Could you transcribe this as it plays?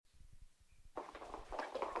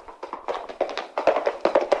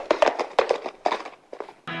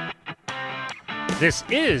This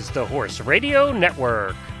is the Horse Radio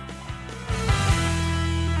Network.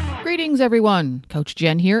 Greetings, everyone. Coach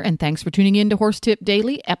Jen here, and thanks for tuning in to Horse Tip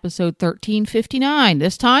Daily, episode 1359.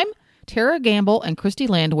 This time, Tara Gamble and Christy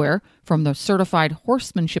Landwehr from the Certified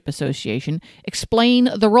Horsemanship Association explain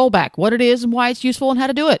the rollback, what it is and why it's useful and how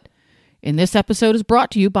to do it. And this episode is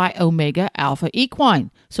brought to you by Omega Alpha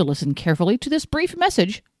Equine. So listen carefully to this brief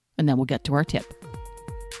message, and then we'll get to our tip.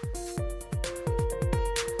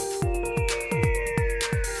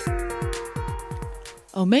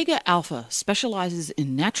 Omega Alpha specializes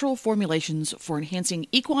in natural formulations for enhancing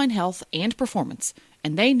equine health and performance,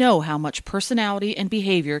 and they know how much personality and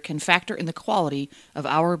behavior can factor in the quality of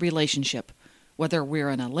our relationship, whether we're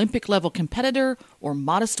an Olympic-level competitor or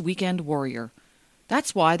modest weekend warrior.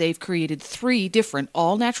 That's why they've created 3 different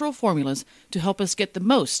all-natural formulas to help us get the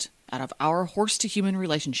most out of our horse-to-human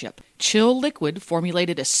relationship. Chill Liquid,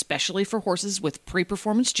 formulated especially for horses with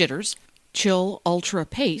pre-performance jitters. Chill Ultra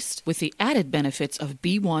Paste, with the added benefits of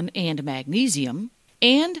B1 and magnesium.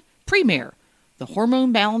 And Premier, the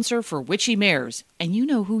hormone balancer for witchy mares, and you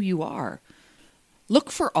know who you are.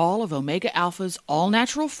 Look for all of Omega Alpha's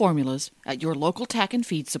all-natural formulas at your local tack and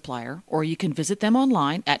feed supplier, or you can visit them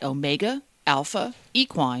online at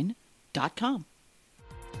OmegaAlphaEquine.com.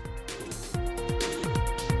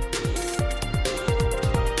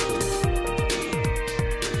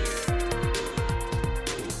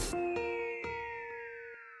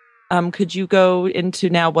 Could you go into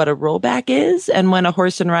now what a rollback is and when a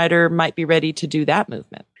horse and rider might be ready to do that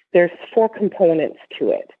movement? There's 4 components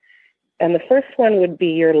to it. And the first one would be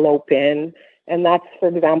your lope in. And that's, for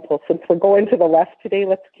example, since we're going to the left today,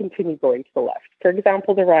 let's continue going to the left. For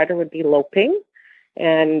example, the rider would be loping,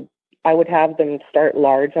 and I would have them start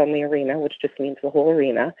large on the arena, which just means the whole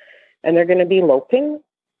arena. And they're going to be loping,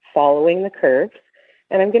 following the curves.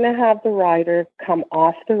 And I'm going to have the rider come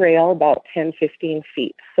off the rail about 10, 15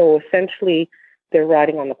 feet. So essentially, they're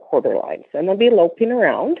riding on the quarter lines, and they'll be loping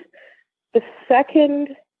around. The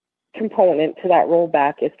second component to that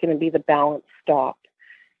rollback is going to be the balance stop.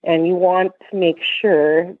 And you want to make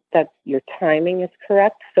sure that your timing is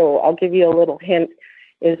correct. So I'll give you a little hint,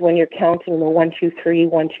 is when you're counting the 1, 2, 3,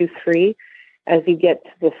 1, 2, 3, as you get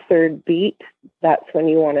to the third beat, that's when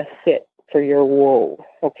you want to sit for your whoa,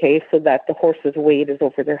 okay, so that the horse's weight is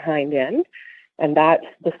over their hind end, and that's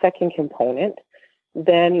the second component.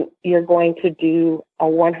 Then you're going to do a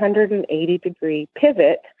 180-degree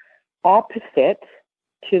pivot opposite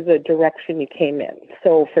to the direction you came in.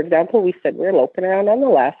 So, for example, we said we're loping around on the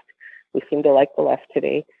left. We seem to like the left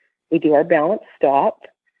today. We do our balance stop.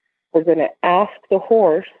 We're going to ask the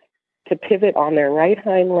horse to pivot on their right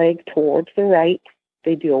hind leg towards the right.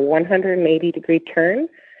 They do a 180-degree turn.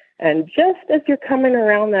 And just as you're coming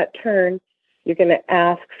around that turn, you're going to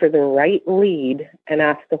ask for the right lead and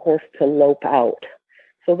ask the horse to lope out.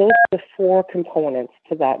 So those are the 4 components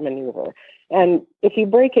to that maneuver. And if you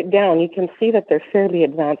break it down, you can see that they're fairly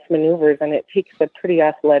advanced maneuvers, and it takes a pretty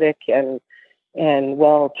athletic and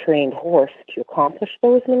well-trained horse to accomplish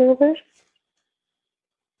those maneuvers.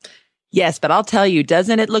 Yes, but I'll tell you,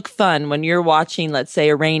 doesn't it look fun when you're watching, let's say,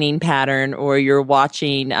 a reining pattern, or you're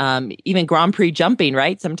watching even Grand Prix jumping,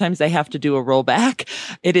 right? Sometimes they have to do a rollback.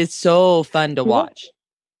 It is so fun to watch.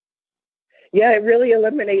 Yeah, it really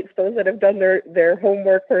eliminates those that have done their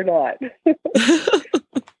homework or not.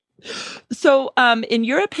 So, in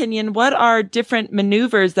your opinion, what are different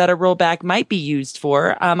maneuvers that a rollback might be used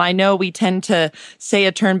for? I know we tend to say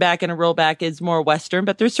a turn back and a rollback is more Western,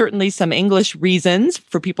 but there's certainly some English reasons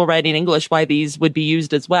for people writing English why these would be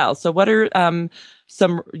used as well. So what are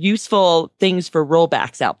some useful things for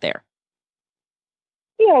rollbacks out there?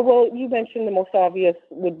 Yeah, well, you mentioned the most obvious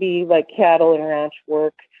would be like cattle and ranch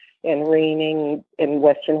work and reining and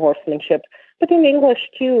Western horsemanship. But in English,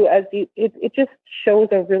 too, it just shows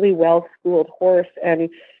a really well-schooled horse. And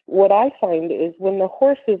what I find is when the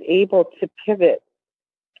horse is able to pivot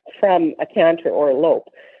from a canter or a lope,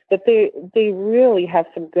 that they really have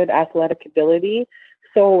some good athletic ability.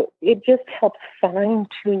 So it just helps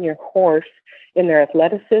fine-tune your horse in their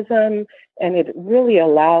athleticism, and it really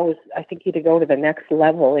allows, I think, you to go to the next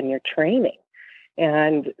level in your training.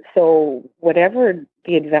 And so whatever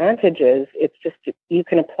the advantage is, it's just you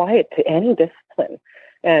can apply it to any discipline.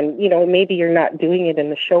 And, maybe you're not doing it in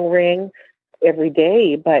the show ring every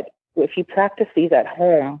day, but if you practice these at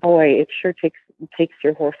home, boy, it sure takes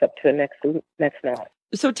your horse up to the next notch.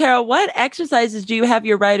 So, Tara, what exercises do you have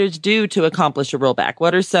your riders do to accomplish a rollback?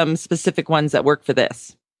 What are some specific ones that work for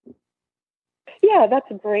this? Yeah, that's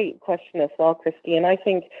a great question as well, Christy. And I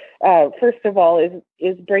think, first of all,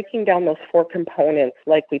 is breaking down those 4 components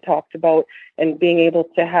like we talked about and being able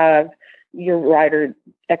to have your rider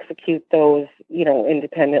execute those,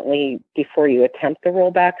 independently before you attempt the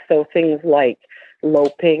rollback. So things like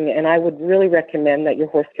loping, and I would really recommend that your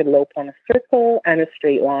horse could lope on a circle and a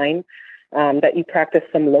straight line, that you practice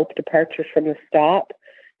some lope departures from the stop,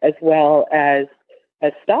 as well as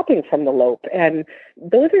stopping from the lope. And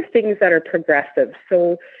those are things that are progressive.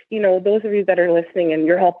 So, those of you that are listening and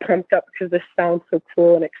you're all pumped up because this sounds so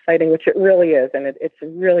cool and exciting, which it really is, and it's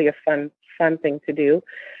really a fun thing to do,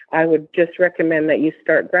 I would just recommend that you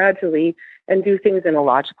start gradually and do things in a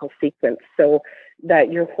logical sequence so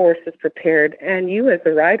that your horse is prepared and you as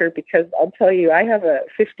a rider, because I'll tell you, I have a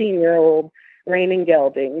 15-year-old reining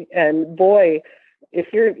gelding, and boy,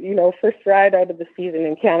 if you're, first ride out of the season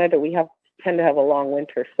in Canada, we tend to have a long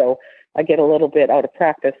winter, so I get a little bit out of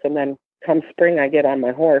practice, and then come spring, I get on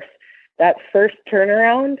my horse. That first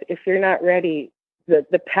turnaround, if you're not ready,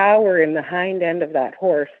 the power in the hind end of that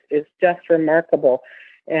horse is just remarkable.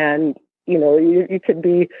 And, you could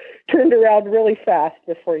be turned around really fast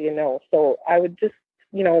before you know. So I would just,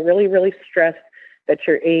 really, really stress that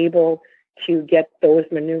you're able to get those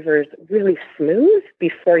maneuvers really smooth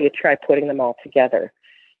before you try putting them all together.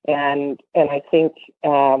 And I think,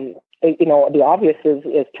 the obvious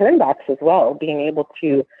is turnbacks as well, being able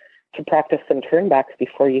to practice some turnbacks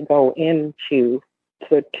before you go into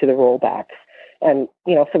the rollbacks. And,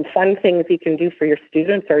 some fun things you can do for your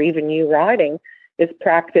students or even you riding is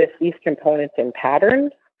practice these components in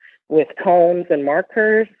patterns with cones and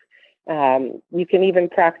markers. You can even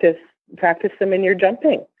practice them in your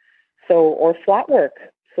jumping. So, or flat work,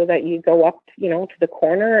 so that you go up, to the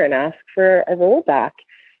corner and ask for a rollback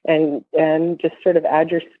and just sort of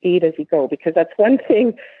add your speed as you go. Because that's one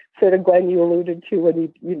thing, sort of, Glenn, you alluded to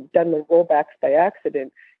when you've done the rollbacks by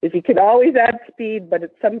accident, is you can always add speed, but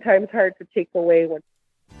it's sometimes hard to take away when.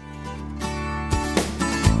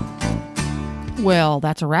 Well,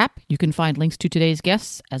 that's a wrap. You can find links to today's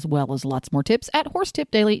guests, as well as lots more tips, at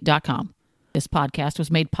horsetipdaily.com. This podcast was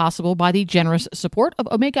made possible by the generous support of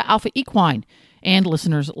Omega Alpha Equine and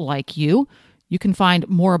listeners like you. You can find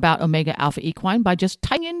more about Omega Alpha Equine by just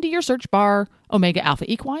typing into your search bar Omega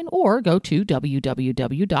Alpha Equine, or go to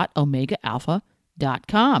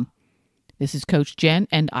www.omegaalpha.com. This is Coach Jen,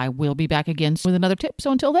 and I will be back again with another tip.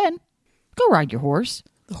 So until then, go ride your horse.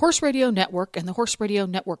 The Horse Radio Network and the Horse Radio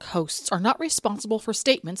Network hosts are not responsible for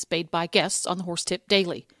statements made by guests on the Horse Tip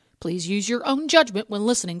Daily. Please use your own judgment when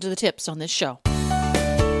listening to the tips on this show.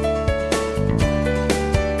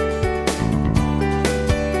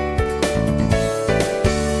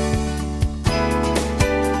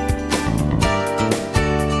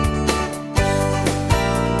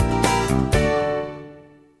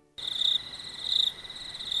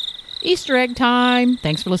 Easter egg time!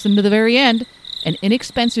 Thanks for listening to the very end. An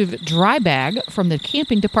inexpensive dry bag from the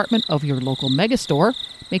camping department of your local megastore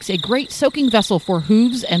makes a great soaking vessel for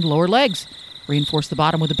hooves and lower legs. Reinforce the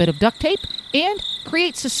bottom with a bit of duct tape and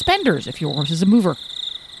create suspenders if your horse is a mover.